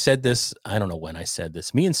 I said this. I don't know when I said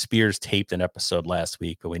this. Me and Spears taped an episode last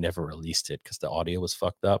week, but we never released it because the audio was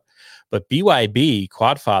fucked up. But BYB,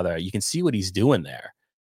 Quadfather, you can see what he's doing there.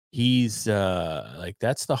 He's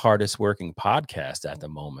that's the hardest working podcast at the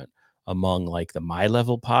moment among like the My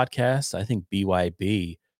Level podcasts. I think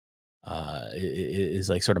BYB is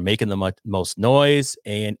like sort of making the most noise,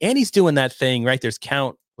 and he's doing that thing, right? There's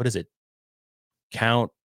count. What is it?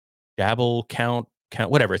 Count, dabble, count,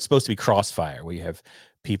 whatever. It's supposed to be Crossfire, where you have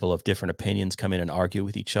people of different opinions come in and argue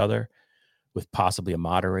with each other with possibly a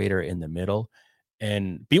moderator in the middle.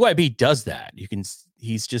 And BYB does that.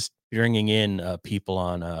 He's just bringing in people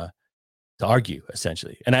on to argue,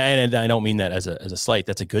 essentially. And I don't mean that as a slight.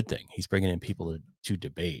 That's a good thing. He's bringing in people to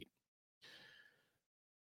debate.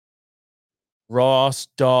 Ross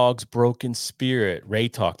Dog's Broken Spirit, Ray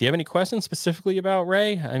Talk. Do you have any questions specifically about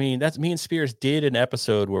Ray? I mean, that's me and Spears did an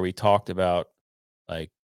episode where we talked about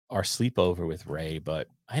like our sleepover with Ray, but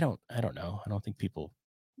I don't know. I don't think people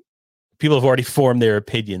have already formed their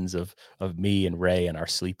opinions of me and Ray and our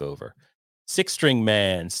sleepover. 6-String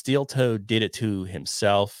Man, Steel Toe did it to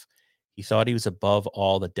himself. He thought he was above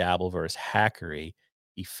all the Dabbleverse hackery.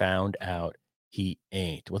 He found out he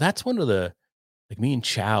ain't. Well, that's one of the, like me and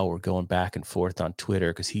Chow were going back and forth on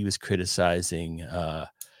Twitter because he was criticizing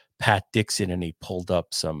Pat Dixon, and he pulled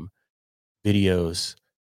up some videos,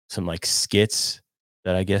 some like skits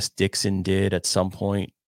that I guess Dixon did at some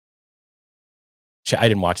point. I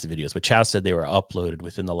didn't watch the videos, but Chow said they were uploaded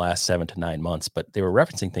within the last 7 to 9 months, but they were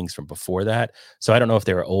referencing things from before that. So I don't know if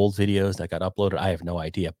they were old videos that got uploaded. I have no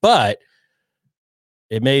idea, but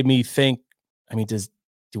it made me think, I mean,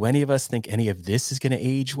 do any of us think any of this is going to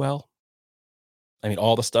age well? I mean,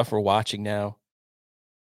 all the stuff we're watching now,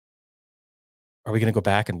 are we going to go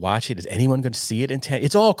back and watch it? Is anyone going to see it in 10?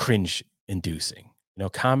 It's all cringe inducing.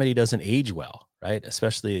 Comedy doesn't age well, right?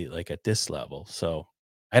 Especially like at this level. So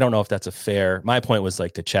I don't know if that's a fair, my point was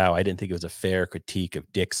like to Chow, I didn't think it was a fair critique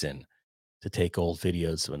of Dixon to take old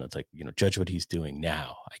videos when it's like, judge what he's doing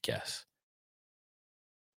now, I guess.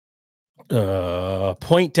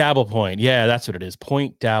 Point Dabble Point. Yeah, that's what it is.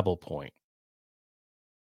 Point Dabble Point.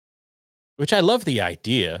 Which I love the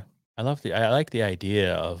idea. I like the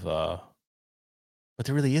idea of, but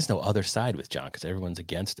there really is no other side with John because everyone's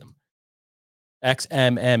against him.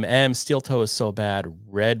 XMMM, Steel Toe is so bad.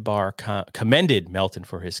 Red Bar commended Melton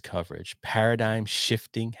for his coverage. Paradigm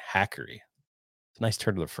shifting hackery. It's a nice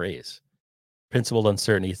turn of the phrase. Principled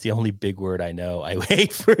Uncertainty. It's the only big word I know. I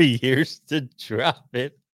wait for years to drop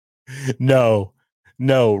it. No,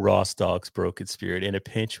 Ross Dog's Broken Spirit. In a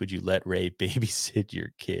pinch, would you let Ray babysit your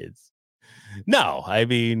kids? No, I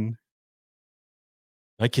mean,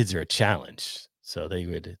 my kids are a challenge, so they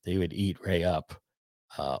would eat Ray up.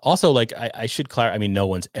 Also, like I should clarify. I mean, no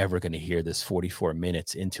one's ever going to hear this 44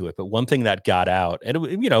 minutes into it. But one thing that got out, and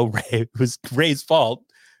it was Ray's fault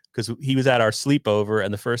because he was at our sleepover,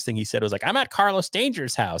 and the first thing he said was like, "I'm at Carlos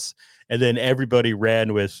Danger's house," and then everybody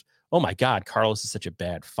ran with, oh my God, Carlos is such a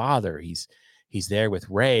bad father. He's there with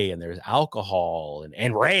Ray and there's alcohol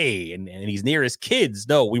and Ray and he's near his kids.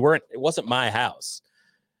 No, it wasn't my house.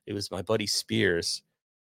 It was my buddy Spears,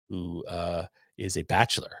 who is a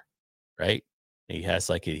bachelor, right? He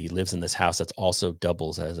has he lives in this house that's also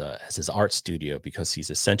doubles as his art studio because he's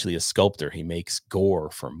essentially a sculptor. He makes gore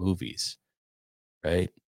for movies, right?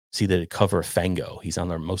 See the cover of Fango. He's on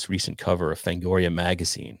their most recent cover of Fangoria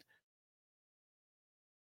magazine.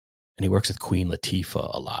 And he works with Queen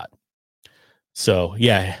Latifah a lot. So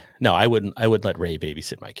yeah, no, I wouldn't let Ray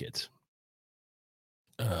babysit my kids.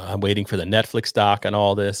 I'm waiting for the Netflix doc on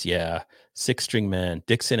all this. Yeah. Six String Man,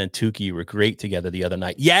 Dixon and Tukey were great together the other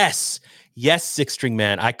night. Yes, Six String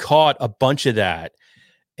Man. I caught a bunch of that.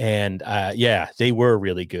 And yeah, they were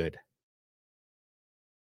really good.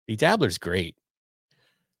 The Dabbler's great.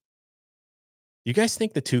 You guys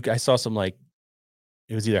think the Tukey, I saw some it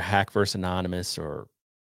was either Hackverse Anonymous or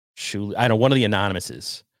Shuli. I don't know, one of the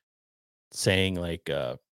Anonymouses saying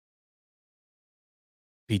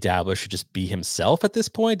B. Dabbler should just be himself at this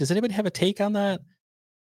point. Does anybody have a take on that?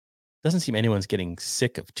 Doesn't seem anyone's getting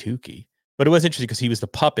sick of Tukey. But it was interesting because he was the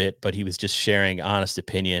puppet, but he was just sharing honest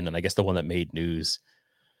opinion. And I guess the one that made news,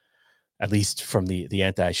 at least from the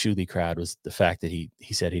anti-Shuli crowd, was the fact that he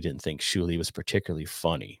said he didn't think Shuli was particularly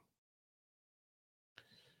funny.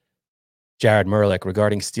 Jared Merlick,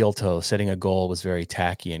 regarding Steel Toe, setting a goal was very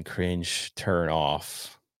tacky and cringe. Turn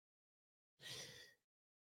off.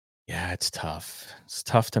 Yeah, it's tough. It's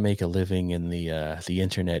tough to make a living in the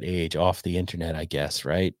internet age, off the internet, I guess,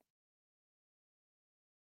 right?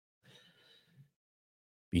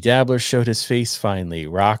 B. Dabbler showed his face finally.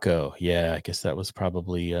 Rocco, yeah, I guess that was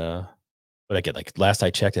probably what I get. Last I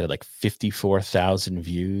checked, it had 54,000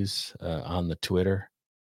 views on the Twitter.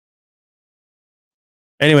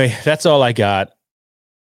 Anyway, that's all I got.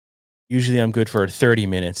 Usually I'm good for 30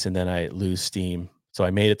 minutes and then I lose steam. So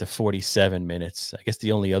I made it to 47 minutes. I guess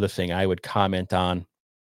the only other thing I would comment on,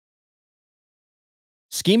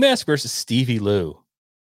 Ski Mask versus Stevie Lou.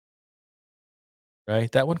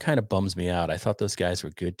 Right? That one kind of bums me out. I thought those guys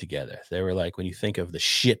were good together. They were when you think of the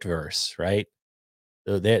shitverse, right?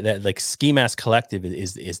 That Ski Mask Collective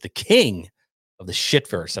is the king of the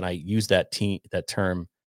shitverse. And I use that term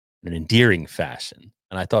in an endearing fashion.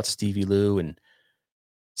 And I thought Stevie Lou and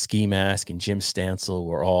Ski Mask and Jim Stansel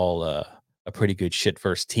were all a pretty good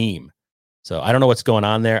shitverse team. So I don't know what's going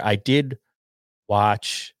on there. I did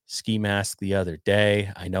watch Ski Mask the other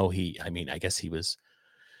day. I know I guess he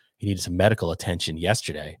needed some medical attention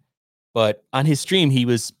yesterday, but on his stream, he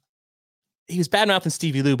was bad mouthing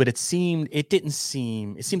Stevie Lou, but it seemed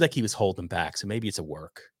like he was holding back. So maybe it's a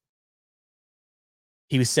work.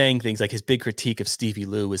 He was saying things like his big critique of Stevie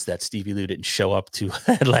Lou was that Stevie Lou didn't show up to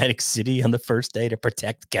Atlantic City on the first day to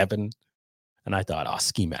protect Kevin. And I thought,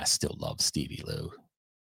 Ski Mask still loves Stevie Lou.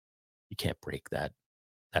 You can't break that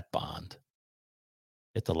bond.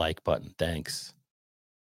 Hit the like button. Thanks.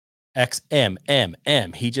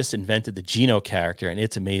 XMMM. He just invented the Geno character, and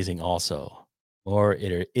it's amazing also. More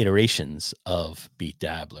iterations of Beat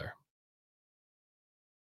Dabbler.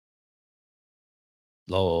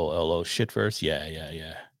 Low shitverse.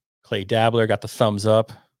 Yeah. Clay Dabbler got the thumbs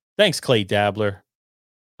up. Thanks, Clay Dabbler.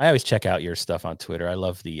 I always check out your stuff on Twitter. I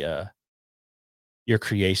love your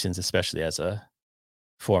creations, especially as a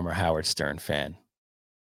former Howard Stern fan.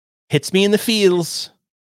 Hits me in the feels.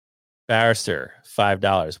 Barrister,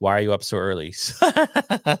 $5. Why are you up so early?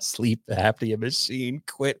 Sleep apnea machine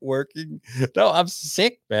quit working. No, I'm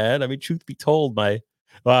sick, man. I mean, truth be told, I'm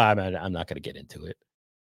not going to get into it.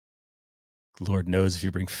 Lord knows if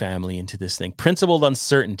you bring family into this thing. Principled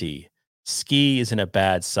uncertainty. Ski is in a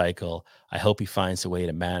bad cycle. I hope he finds a way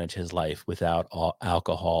to manage his life without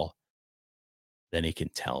alcohol. Then he can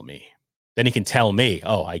tell me.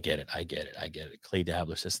 Oh, I get it. Clay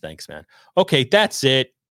Dabbler says, thanks, man. Okay, that's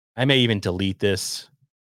it. I may even delete this.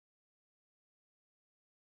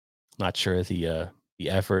 Not sure the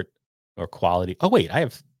effort or quality. Oh, wait,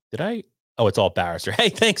 oh, it's all Barrister. Hey,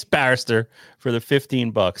 thanks, Barrister, for the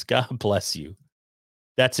 $15. God bless you.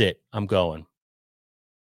 That's it. I'm going.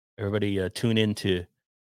 Everybody tune in to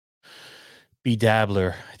B.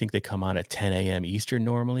 Dabbler. I think they come on at 10 a.m. Eastern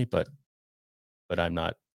normally, but I'm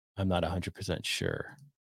not 100% sure.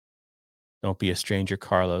 Don't be a stranger,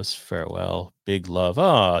 Carlos. Farewell. Big love.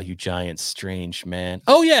 Oh, you giant strange man.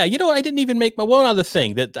 Oh, yeah. You know, I didn't even make my one other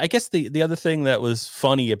thing. That I guess the other thing that was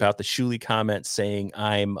funny about the Shuli comment saying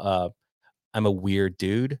I'm a weird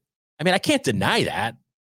dude. I mean, I can't deny that.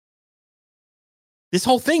 This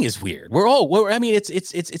whole thing is weird.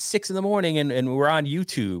 It's 6 a.m. and we're on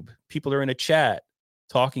YouTube. People are in a chat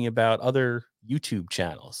talking about other YouTube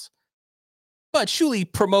channels. But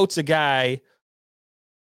Shuli promotes a guy,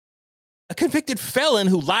 a convicted felon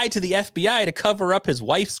who lied to the FBI to cover up his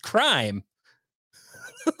wife's crime.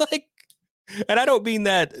 Like, and I don't mean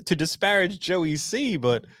that to disparage Joey C,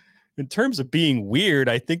 but in terms of being weird,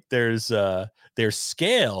 I think there's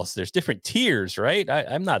scales, there's different tiers, right?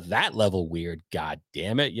 I'm not that level weird. God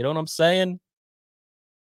damn it. You know what I'm saying?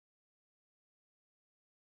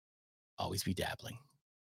 Always be dabbling.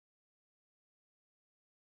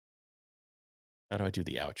 How do I do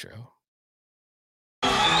the outro?